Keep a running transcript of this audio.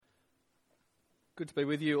Good to be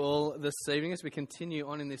with you all this evening as we continue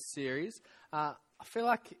on in this series. I feel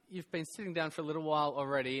like you've been sitting down for a little while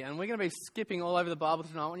already, and we're going to be skipping all over the Bible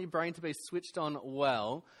tonight. I want your brain to be switched on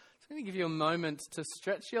well. So I'm going to give you a moment to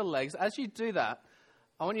stretch your legs. As you do that,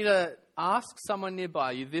 I want you to ask someone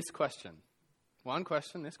nearby you this question. One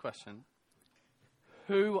question, this question.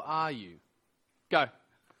 Who are you? Go.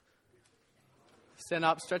 Stand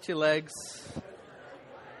up, stretch your legs.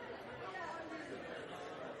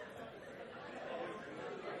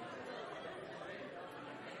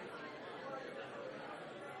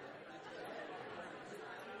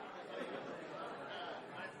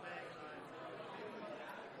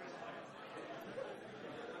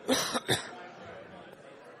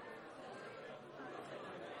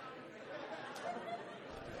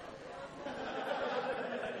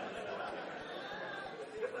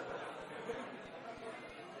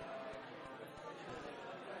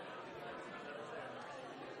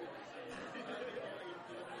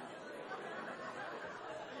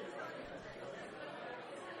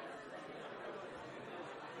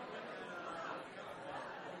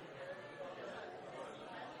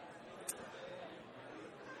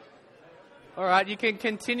 All right, you can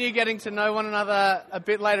continue getting to know one another a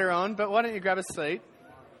bit later on, but why don't you grab a seat?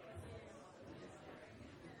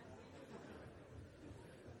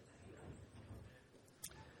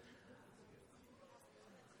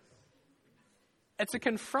 It's a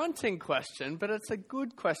confronting question, but it's a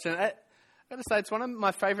good question. I've got to say, it's one of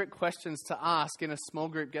my favourite questions to ask in a small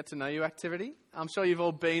group get-to-know-you activity. I'm sure you've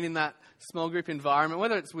all been in that small group environment,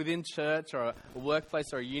 whether it's within church or a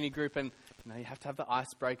workplace or a uni group, and you have to have the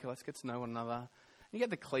icebreaker. Let's get to know one another. You get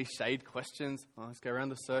the cliched questions. Oh, let's go around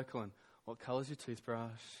the circle. And what colour's your toothbrush?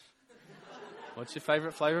 What's your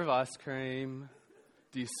favourite flavour of ice cream?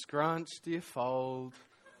 Do you scrunch? Do you fold?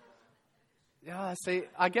 Yeah, see,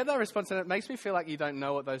 I get that response, and it makes me feel like you don't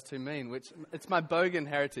know what those two mean, which it's my bogan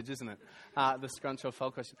heritage, isn't it? The scrunch or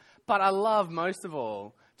fold question. But I love, most of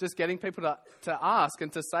all, just getting people to ask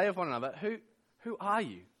and to say of one another, who are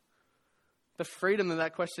you? The freedom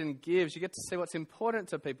that question gives, you get to see what's important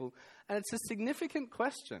to people. And it's a significant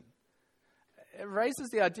question. It raises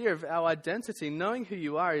the idea of our identity. Knowing who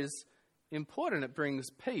you are is important. It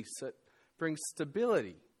brings peace. It brings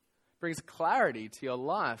stability. It brings clarity to your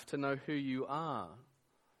life to know who you are.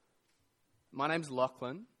 My name's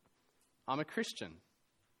Lachlan. I'm a Christian.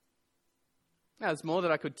 Now, there's more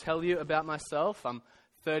that I could tell you about myself. I'm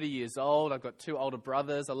 30 years old. I've got 2 older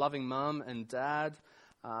brothers, a loving mum and dad.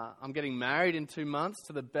 I'm getting married in 2 months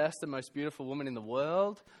to the best and most beautiful woman in the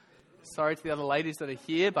world. Sorry to the other ladies that are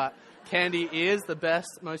here, but Candy is the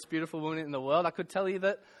best, most beautiful woman in the world. I could tell you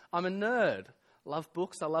that I'm a nerd. Love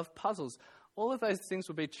books, I love puzzles. All of those things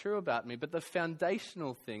would be true about me, but the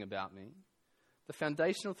foundational thing about me, the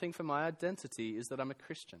foundational thing for my identity is that I'm a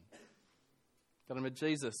Christian. That I'm a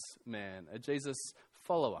Jesus man, a Jesus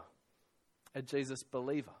follower, a Jesus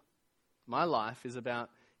believer. My life is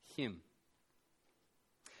about Him.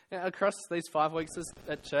 Now, across these 5 weeks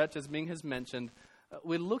at church, as Ming has mentioned,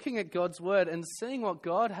 we're looking at God's Word and seeing what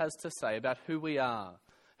God has to say about who we are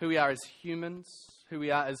as humans, who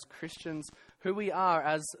we are as Christians, who we are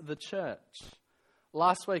as the church.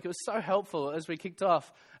 Last week, it was so helpful as we kicked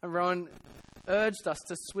off, and Rowan urged us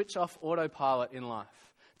to switch off autopilot in life,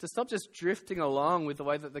 to stop just drifting along with the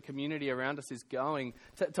way that the community around us is going,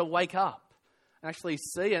 to wake up and actually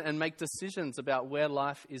see it and make decisions about where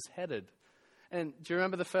life is headed. And do you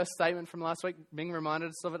remember the first statement from last week? Ming reminded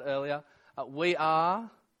us of it earlier. We are...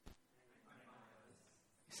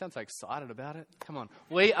 You sound so excited about it. Come on.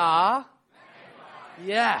 We are...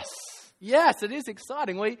 Yes. Yes, it is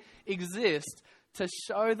exciting. We exist to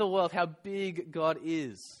show the world how big God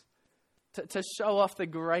is. To show off the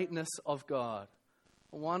greatness of God.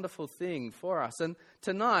 A wonderful thing for us. And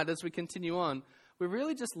tonight, as we continue on, we're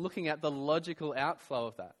really just looking at the logical outflow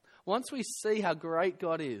of that. Once we see how great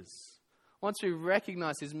God is, once we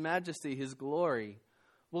recognize His majesty, His glory,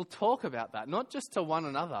 we'll talk about that, not just to one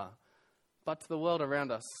another, but to the world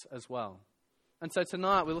around us as well. And so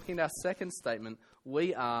tonight we're looking at our second statement.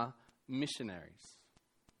 We are missionaries.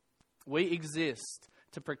 We exist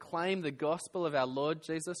to proclaim the gospel of our Lord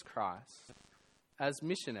Jesus Christ as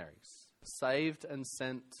missionaries, saved and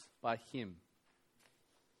sent by Him.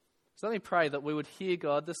 So let me pray that we would hear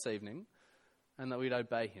God this evening and that we'd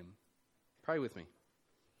obey Him. Pray with me.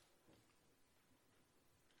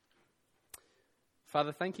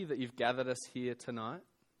 Father, thank you that you've gathered us here tonight.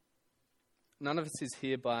 None of us is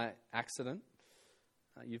here by accident.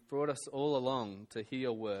 You've brought us all along to hear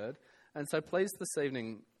your word. And so please this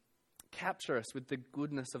evening, capture us with the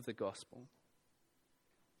goodness of the gospel.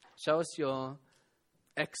 Show us your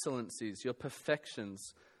excellencies, your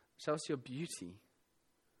perfections. Show us your beauty.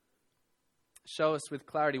 Show us with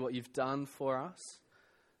clarity what you've done for us,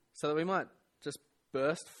 so that we might just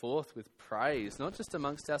burst forth with praise, not just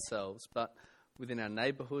amongst ourselves, but within our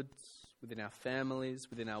neighbourhoods, within our families,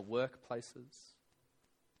 within our workplaces.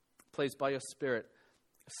 Please, by your Spirit,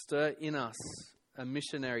 stir in us a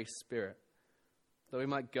missionary spirit, that we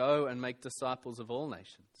might go and make disciples of all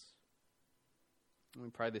nations. And we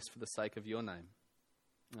pray this for the sake of your name.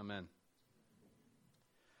 Amen.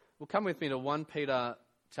 Well, come with me to 1 Peter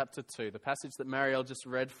chapter 2, the passage that Marielle just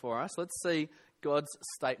read for us. Let's see God's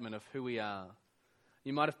statement of who we are.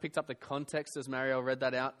 You might have picked up the context as Marielle read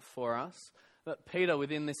that out for us. But Peter,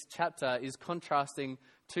 within this chapter, is contrasting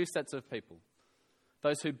two sets of people.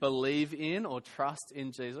 Those who believe in or trust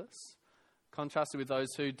in Jesus, contrasted with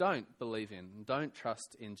those who don't believe in, don't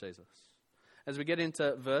trust in Jesus. As we get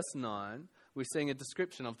into verse 9, we're seeing a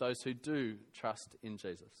description of those who do trust in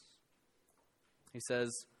Jesus. He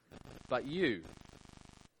says, "But you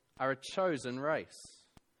are a chosen race,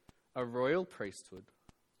 a royal priesthood,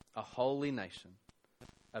 a holy nation,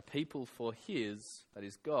 a people for his," that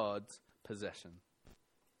is God's, "possession."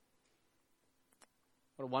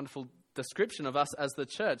 What a wonderful description of us as the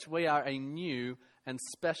church. We are a new and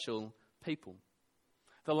special people.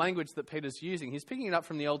 The language that Peter's using, he's picking it up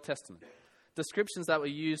from the Old Testament. Descriptions that were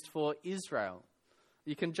used for Israel.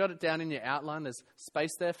 You can jot it down in your outline. There's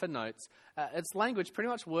space there for notes. It's language pretty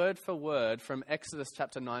much word for word from Exodus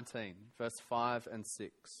chapter 19, verse 5 and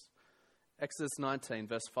 6. Exodus 19,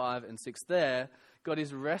 verse 5 and 6. There, God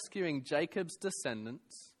is rescuing Jacob's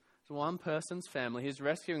descendants, one person's family. He's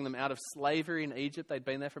rescuing them out of slavery in Egypt. They'd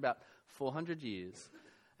been there for about 400 years.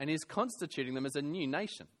 And he's constituting them as a new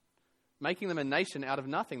nation, making them a nation out of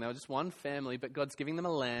nothing. They were just one family, but God's giving them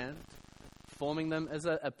a land, forming them as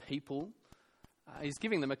a people. He's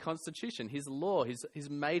giving them a constitution, his law. He's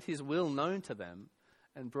made his will known to them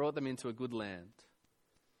and brought them into a good land.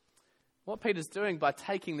 What Peter's doing by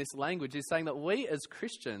taking this language is saying that we as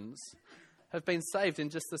Christians have been saved in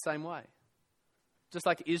just the same way. Just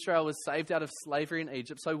like Israel was saved out of slavery in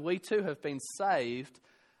Egypt, so we too have been saved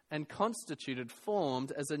and constituted,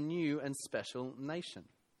 formed as a new and special nation.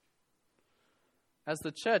 As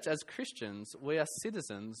the church, as Christians, we are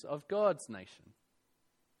citizens of God's nation.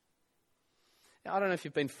 Now, I don't know if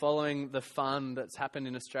you've been following the fun that's happened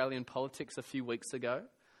in Australian politics a few weeks ago,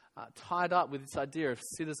 tied up with this idea of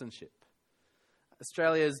citizenship.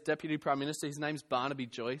 Australia's Deputy Prime Minister, his name's Barnaby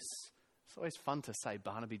Joyce. It's always fun to say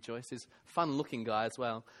Barnaby Joyce. He's a fun-looking guy as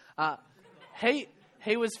well.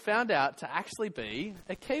 He was found out to actually be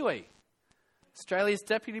a Kiwi. Australia's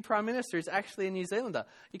Deputy Prime Minister is actually a New Zealander.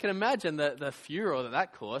 You can imagine the furor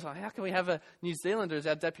that caused. How can we have a New Zealander as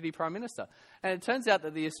our Deputy Prime Minister? And it turns out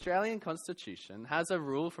that the Australian Constitution has a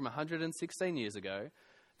rule from 116 years ago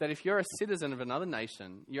that if you're a citizen of another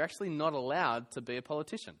nation, you're actually not allowed to be a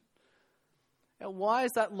politician. Now, why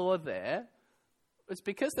is that law there? It's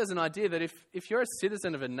because there's an idea that if you're a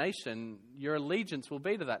citizen of a nation, your allegiance will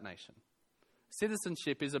be to that nation.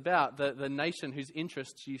 Citizenship is about the nation whose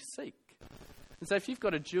interests you seek. And so if you've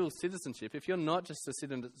got a dual citizenship, if you're not just a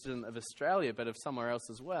citizen of Australia but of somewhere else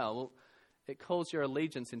as well, it calls your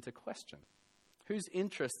allegiance into question. Whose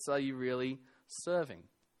interests are you really serving?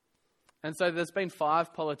 And so there's been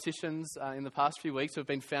 5 politicians in the past few weeks who have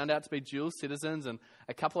been found out to be dual citizens, and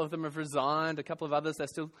a couple of them have resigned, a couple of others, they're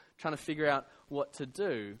still trying to figure out what to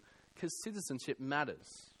do, because citizenship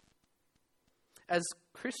matters. As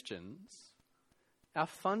Christians, our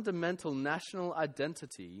fundamental national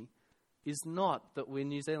identity is not that we're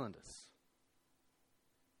New Zealanders.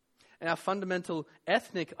 And our fundamental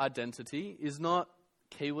ethnic identity is not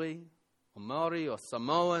Kiwi, or Maori, or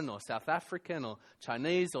Samoan, or South African, or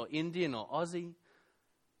Chinese, or Indian, or Aussie.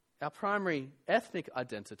 Our primary ethnic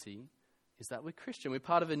identity is that we're Christian. We're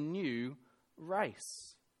part of a new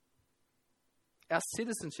race. Our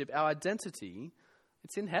citizenship, our identity,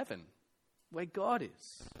 it's in heaven, where God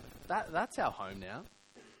is. That's our home now.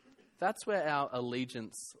 That's where our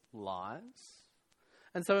allegiance lies.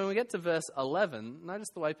 And so when we get to verse 11, notice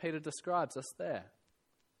the way Peter describes us there.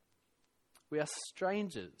 We are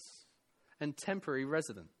strangers and temporary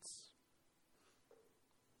residents.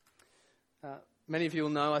 Many of you will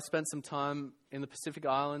know I spent some time in the Pacific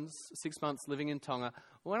Islands, 6 months living in Tonga.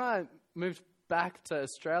 When I moved back to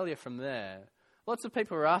Australia from there, lots of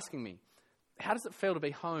people were asking me, how does it feel to be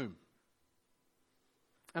home?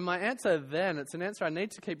 And my answer then, it's an answer I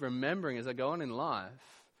need to keep remembering as I go on in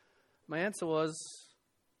life. My answer was,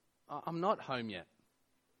 I'm not home yet.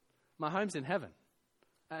 My home's in heaven.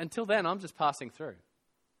 Until then, I'm just passing through.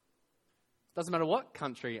 Doesn't matter what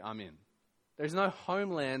country I'm in. There's no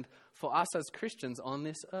homeland for us as Christians on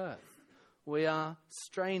this earth. We are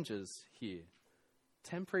strangers here,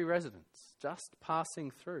 temporary residents, just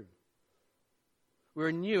passing through. We're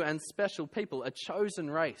a new and special people, a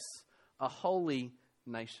chosen race, a holy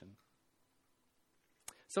nation.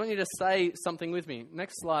 So I want you to say something with me.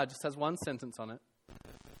 Next slide just has one sentence on it. I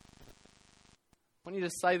want you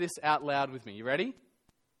to say this out loud with me. You ready?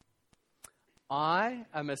 I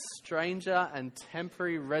am a stranger and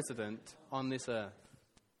temporary resident on this earth.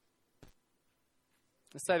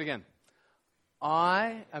 Let's say it again.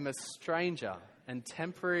 I am a stranger and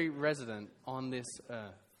temporary resident on this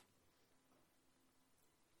earth.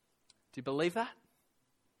 Do you believe that?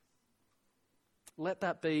 Let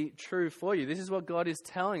that be true for you. This is what God is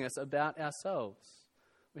telling us about ourselves.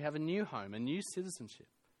 We have a new home, a new citizenship.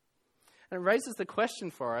 And it raises the question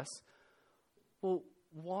for us, well,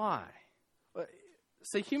 why?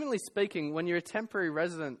 So humanly speaking, when you're a temporary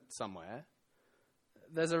resident somewhere,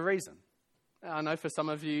 there's a reason. I know for some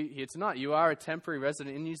of you here tonight, you are a temporary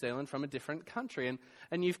resident in New Zealand from a different country,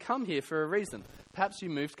 and you've come here for a reason. Perhaps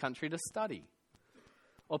you moved country to study.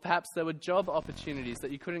 Or perhaps there were job opportunities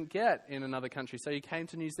that you couldn't get in another country, so you came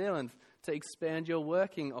to New Zealand to expand your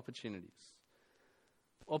working opportunities.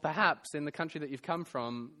 Or perhaps in the country that you've come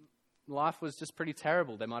from, life was just pretty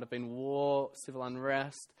terrible. There might have been war, civil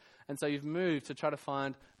unrest, and so you've moved to try to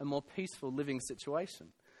find a more peaceful living situation.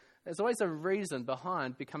 There's always a reason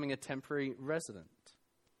behind becoming a temporary resident.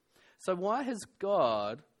 So why has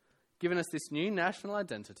God given us this new national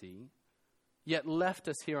identity, yet left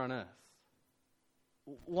us here on earth?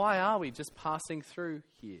 Why are we just passing through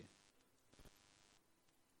here?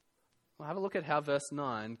 Well, have a look at how verse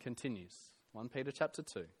 9 continues. 1 Peter chapter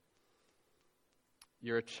 2.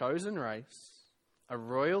 You're a chosen race, a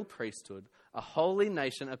royal priesthood, a holy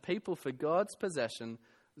nation, a people for God's possession,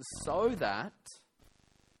 so that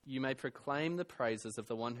you may proclaim the praises of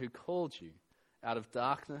the one who called you out of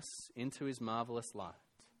darkness into his marvelous light.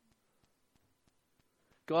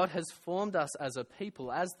 God has formed us as a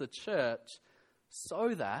people, as the church,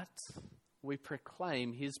 so that we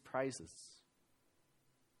proclaim his praises.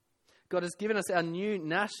 God has given us our new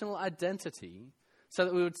national identity so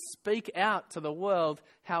that we would speak out to the world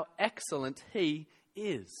how excellent he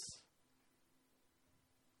is.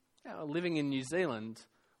 Now, living in New Zealand,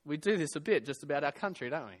 we do this a bit just about our country,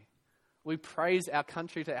 don't we? We praise our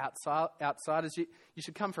country to outsiders. You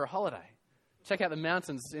should come for a holiday. Check out the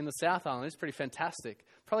mountains in the South Island. It's pretty fantastic.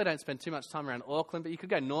 Probably don't spend too much time around Auckland, but you could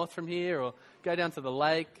go north from here or go down to the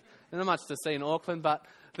lake. There's not much to see in Auckland, but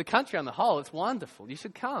the country on the whole, it's wonderful. You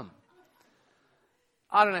should come.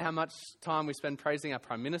 I don't know how much time we spend praising our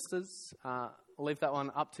prime ministers. I'll leave that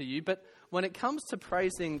one up to you. But when it comes to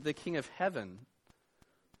praising the King of Heaven,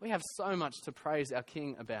 we have so much to praise our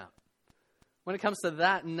King about. When it comes to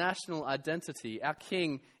that national identity, our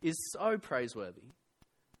King is so praiseworthy.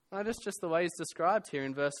 Notice just the way he's described here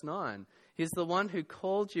in verse 9. He's the one who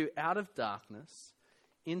called you out of darkness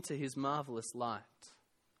into his marvelous light.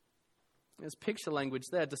 There's picture language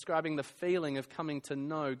there describing the feeling of coming to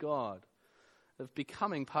know God, of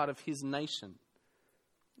becoming part of his nation.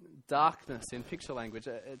 Darkness in picture language,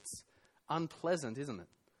 it's unpleasant, isn't it?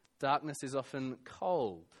 Darkness is often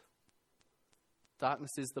cold.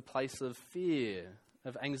 Darkness is the place of fear,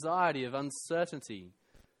 of anxiety, of uncertainty.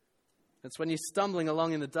 It's when you're stumbling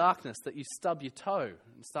along in the darkness that you stub your toe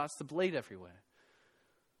and it starts to bleed everywhere.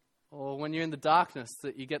 Or when you're in the darkness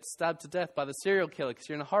that you get stabbed to death by the serial killer because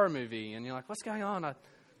you're in a horror movie and you're like, what's going on? I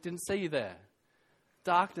didn't see you there.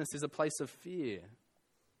 Darkness is a place of fear.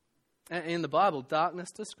 And in the Bible,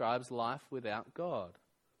 darkness describes life without God.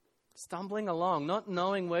 Stumbling along, not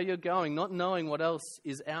knowing where you're going, not knowing what else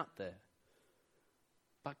is out there.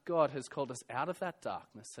 But God has called us out of that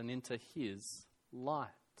darkness and into his light.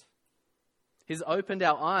 He's opened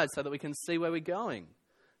our eyes so that we can see where we're going,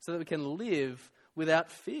 so that we can live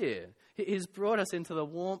without fear. He's brought us into the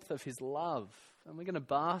warmth of his love, and we're going to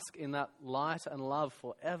bask in that light and love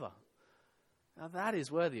forever. Now that is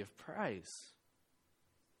worthy of praise.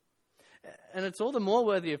 And it's all the more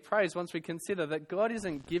worthy of praise once we consider that God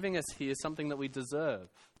isn't giving us here something that we deserve.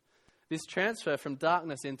 This transfer from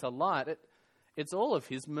darkness into light, it's all of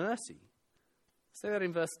his mercy. See that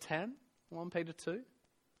in verse 10, 1 Peter 2?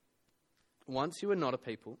 Once you were not a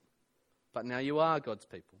people, but now you are God's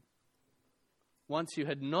people. Once you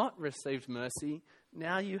had not received mercy,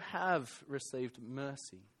 now you have received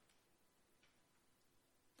mercy.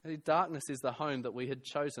 Darkness is the home that we had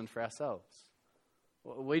chosen for ourselves.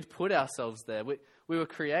 We'd put ourselves there. We were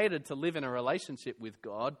created to live in a relationship with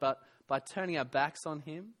God, but by turning our backs on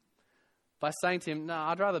him, by saying to him, no,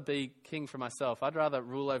 I'd rather be king for myself. I'd rather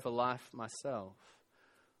rule over life myself.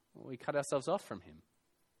 We cut ourselves off from him.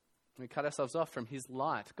 We cut ourselves off from his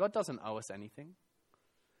light. God doesn't owe us anything.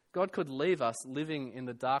 God could leave us living in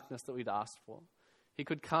the darkness that we'd asked for. He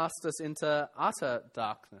could cast us into utter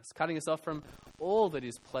darkness, cutting us off from all that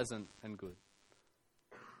is pleasant and good.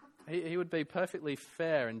 He would be perfectly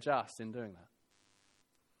fair and just in doing that.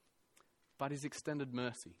 But he's extended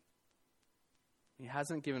mercy. He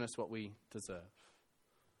hasn't given us what we deserve.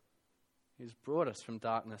 He's brought us from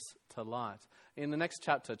darkness to light. In the next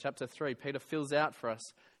chapter, chapter 3, Peter fills out for us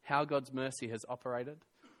how God's mercy has operated.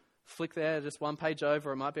 Flick there, just one page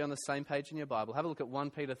over. It might be on the same page in your Bible. Have a look at 1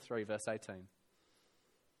 Peter 3, verse 18.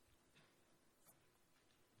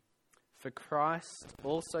 For Christ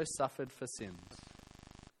also suffered for sins,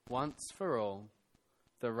 once for all,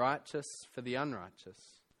 the righteous for the unrighteous,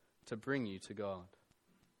 to bring you to God.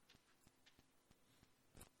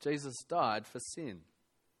 Jesus died for sin.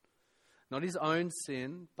 Not his own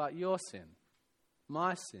sin, but your sin,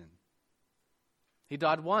 my sin. He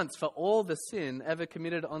died once for all the sin ever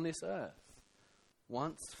committed on this earth.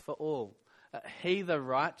 Once for all. He, the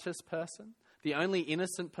righteous person, the only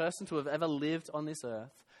innocent person to have ever lived on this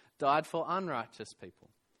earth, died for unrighteous people.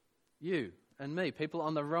 You and me, people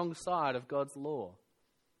on the wrong side of God's law.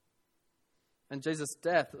 And Jesus'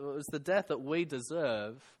 death was the death that we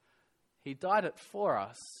deserve. He died it for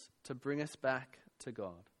us to bring us back to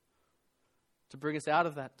God. To bring us out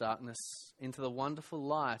of that darkness into the wonderful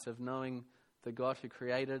light of knowing the God who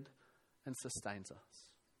created and sustains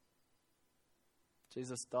us.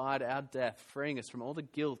 Jesus died our death, freeing us from all the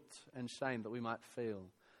guilt and shame that we might feel.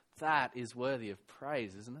 That is worthy of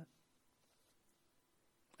praise, isn't it?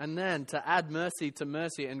 And then to add mercy to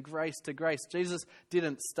mercy and grace to grace, Jesus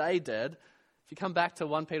didn't stay dead. If you come back to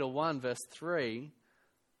 1 Peter 1 verse 3,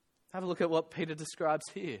 have a look at what Peter describes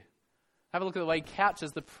here. Have a look at the way he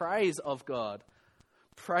couches the praise of God.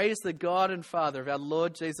 Praise the God and Father of our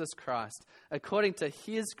Lord Jesus Christ. According to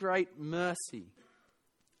his great mercy,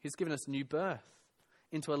 he's given us new birth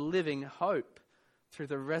into a living hope through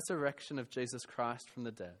the resurrection of Jesus Christ from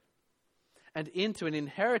the dead, and into an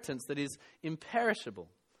inheritance that is imperishable,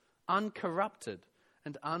 uncorrupted,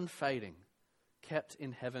 and unfading, kept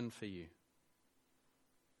in heaven for you.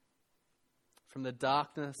 From the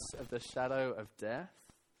darkness of the shadow of death,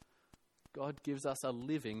 God gives us a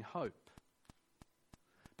living hope.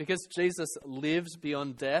 Because Jesus lives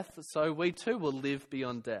beyond death, so we too will live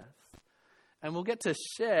beyond death. And we'll get to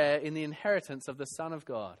share in the inheritance of the Son of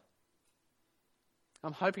God.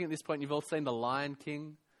 I'm hoping at this point you've all seen The Lion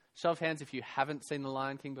King. Show of hands if you haven't seen The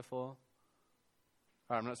Lion King before. All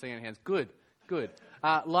right, I'm not seeing any hands. Good.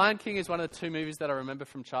 Lion King is one of the two movies that I remember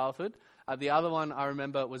from childhood. The other one I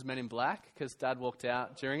remember was Men in Black, because Dad walked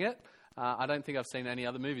out during it. I don't think I've seen any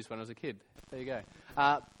other movies when I was a kid. There you go.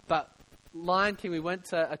 But Lion King, we went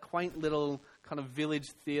to a quaint little kind of village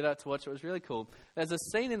theatre to watch it. It was really cool. There's a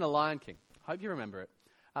scene in The Lion King. I hope you remember it.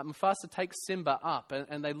 Mufasa takes Simba up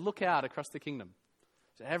and they look out across the kingdom.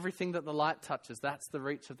 So everything that the light touches, that's the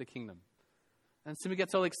reach of the kingdom. And Simba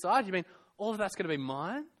gets all excited. You mean, all of that's going to be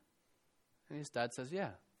mine? And his dad says, yeah,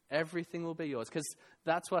 everything will be yours. Because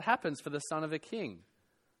that's what happens for the son of a king.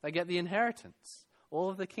 They get the inheritance. All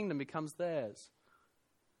of the kingdom becomes theirs.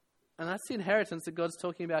 And that's the inheritance that God's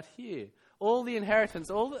talking about here. All the inheritance,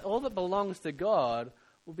 all that belongs to God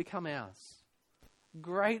will become ours.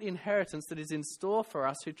 Great inheritance that is in store for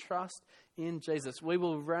us who trust in Jesus. We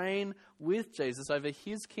will reign with Jesus over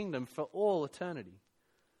his kingdom for all eternity.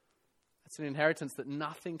 It's an inheritance that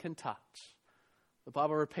nothing can touch. The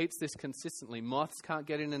Bible repeats this consistently. Moths can't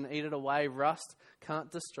get in and eat it away. Rust can't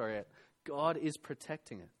destroy it. God is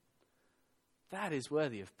protecting it. That is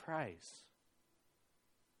worthy of praise.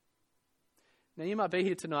 Now, you might be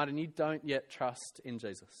here tonight and you don't yet trust in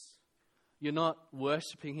Jesus. You're not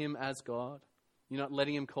worshipping him as God. You're not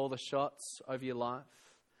letting him call the shots over your life.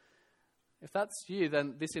 If that's you,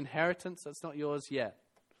 then this inheritance, that's not yours yet.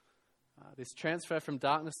 This transfer from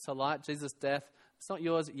darkness to light, Jesus' death, it's not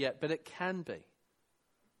yours yet, but it can be.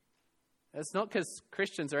 It's not because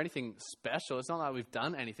Christians are anything special. It's not like we've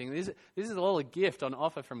done anything. This is all a gift on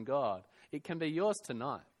offer from God. It can be yours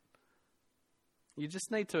tonight. You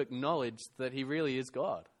just need to acknowledge that he really is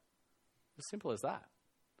God. As simple as that.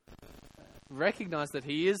 Recognize that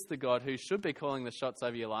he is the God who should be calling the shots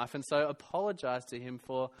over your life, and so apologize to him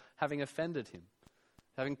for having offended him,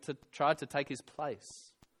 having tried to take his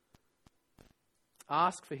place.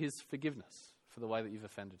 Ask for his forgiveness for the way that you've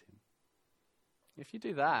offended him. If you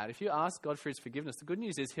do that, if you ask God for his forgiveness, the good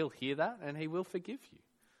news is he'll hear that and he will forgive you.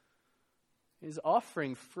 He's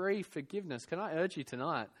offering free forgiveness. Can I urge you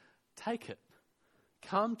tonight, take it.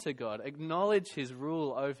 Come to God. Acknowledge his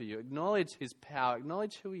rule over you. Acknowledge his power.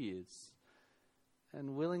 Acknowledge who he is.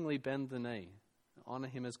 And willingly bend the knee. Honor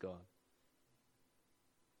him as God.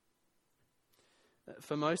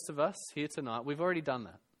 For most of us here tonight, we've already done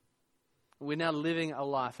that. We're now living a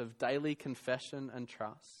life of daily confession and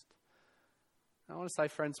trust. I want to say,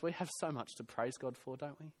 friends, we have so much to praise God for,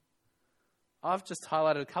 don't we? I've just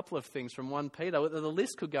highlighted a couple of things from 1 Peter. The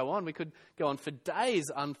list could go on. We could go on for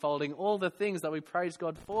days unfolding all the things that we praise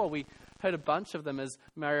God for. We heard a bunch of them as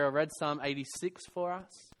Mario read Psalm 86 for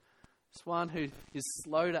us. It's one who is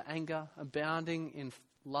slow to anger, abounding in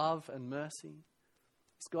love and mercy.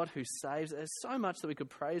 It's God who saves. There's so much that we could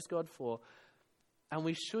praise God for, and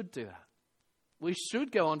we should do that. We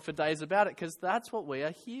should go on for days about it because that's what we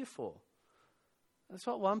are here for. That's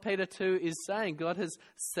what 1 Peter 2 is saying. God has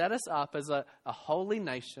set us up as a holy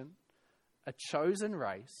nation, a chosen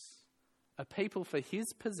race, a people for his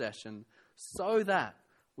possession, so that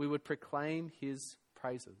we would proclaim his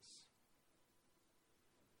praises.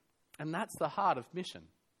 And that's the heart of mission,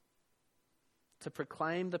 to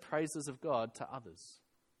proclaim the praises of God to others.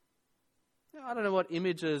 Now, I don't know what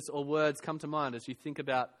images or words come to mind as you think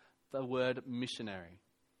about the word missionary.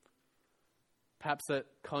 Perhaps it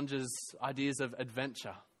conjures ideas of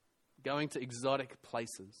adventure, going to exotic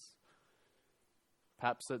places.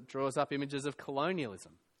 Perhaps it draws up images of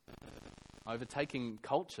colonialism, overtaking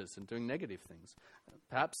cultures and doing negative things.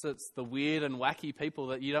 Perhaps it's the weird and wacky people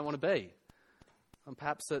that you don't want to be. And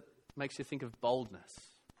perhaps it makes you think of boldness,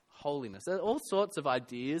 holiness. There are all sorts of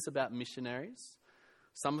ideas about missionaries.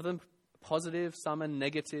 Some of them positive, some are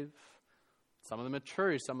negative. Some of them are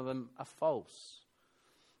true, some of them are false.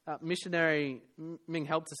 Missionary, Ming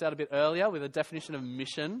helped us out a bit earlier with a definition of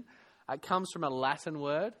mission. It comes from a Latin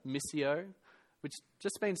word, missio, which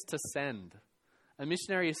just means to send. A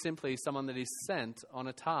missionary is simply someone that is sent on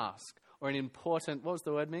a task or an important, what was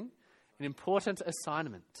the word, Ming? An important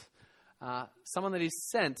assignment. Someone that is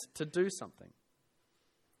sent to do something.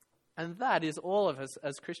 And that is all of us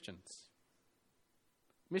as Christians.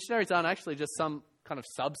 Missionaries aren't actually just some kind of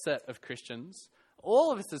subset of Christians.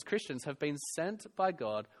 All of us as Christians have been sent by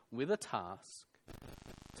God with a task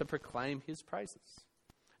to proclaim his praises,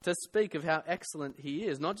 to speak of how excellent he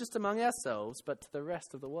is, not just among ourselves, but to the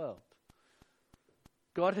rest of the world.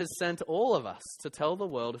 God has sent all of us to tell the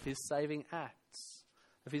world of his saving acts,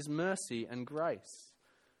 of his mercy and grace.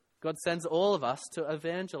 God sends all of us to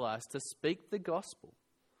evangelize, to speak the gospel,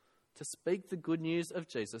 to speak the good news of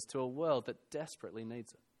Jesus to a world that desperately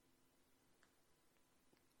needs it.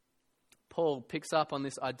 Paul picks up on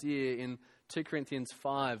this idea in 2 Corinthians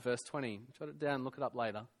 5, verse 20. Jot it down, look it up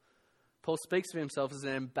later. Paul speaks of himself as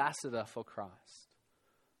an ambassador for Christ,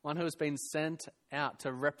 one who has been sent out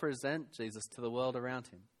to represent Jesus to the world around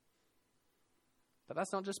him. But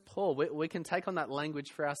that's not just Paul. We can take on that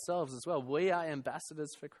language for ourselves as well. We are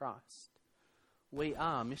ambassadors for Christ. We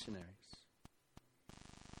are missionaries.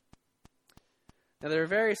 Now, there are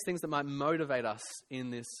various things that might motivate us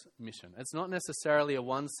in this mission. It's not necessarily a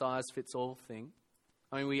one-size-fits-all thing.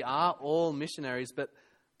 I mean, we are all missionaries, but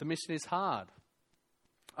the mission is hard.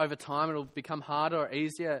 Over time, it'll become harder or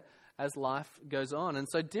easier as life goes on. And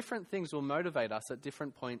so different things will motivate us at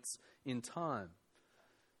different points in time.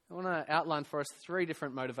 I want to outline for us 3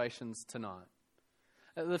 different motivations tonight.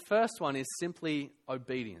 The first one is simply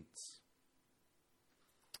obedience.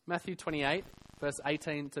 Matthew 28, verse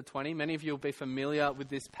 18 to 20. Many of you will be familiar with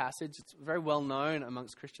this passage. It's very well known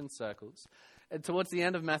amongst Christian circles. And towards the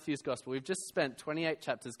end of Matthew's gospel, we've just spent 28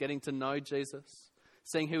 chapters getting to know Jesus,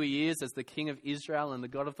 seeing who he is as the King of Israel and the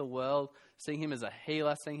God of the world, seeing him as a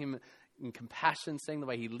healer, seeing him in compassion, seeing the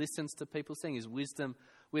way he listens to people, seeing his wisdom.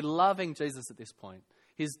 We're loving Jesus at this point.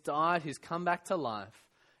 He's died, he's come back to life.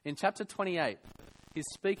 In chapter 28, he's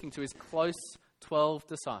speaking to his close 12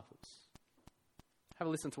 disciples. Have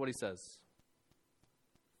a listen to what he says.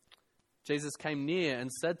 Jesus came near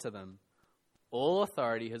and said to them, "All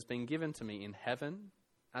authority has been given to me in heaven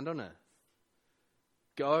and on earth.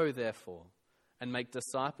 Go, therefore, and make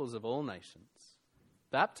disciples of all nations,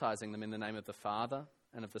 baptizing them in the name of the Father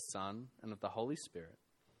and of the Son and of the Holy Spirit,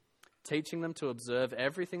 teaching them to observe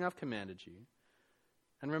everything I've commanded you.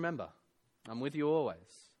 And remember, I'm with you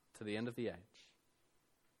always to the end of the age."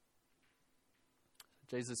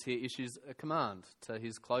 Jesus here issues a command to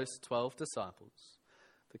his close 12 disciples.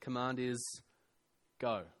 The command is,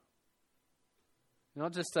 go.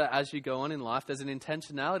 Not just as you go on in life, there's an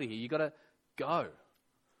intentionality here. You've got to go. And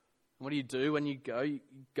what do you do when you go? You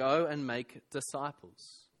go and make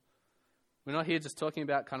disciples. We're not here just talking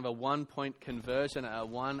about kind of a one-point conversion, a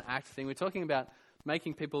one-act thing. We're talking about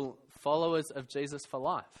making people followers of Jesus for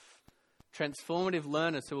life. Transformative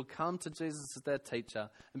learners who will come to Jesus as their teacher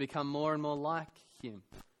and become more and more like him.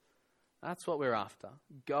 That's what we're after.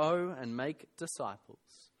 Go and make disciples.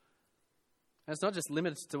 And it's not just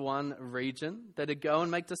limited to one region. They're to go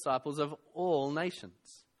and make disciples of all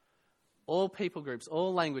nations, all people groups,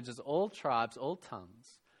 all languages, all tribes, all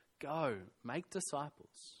tongues. Go, make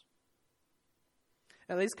disciples.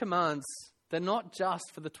 Now these commands, they're not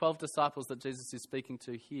just for the 12 disciples that Jesus is speaking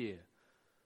to here.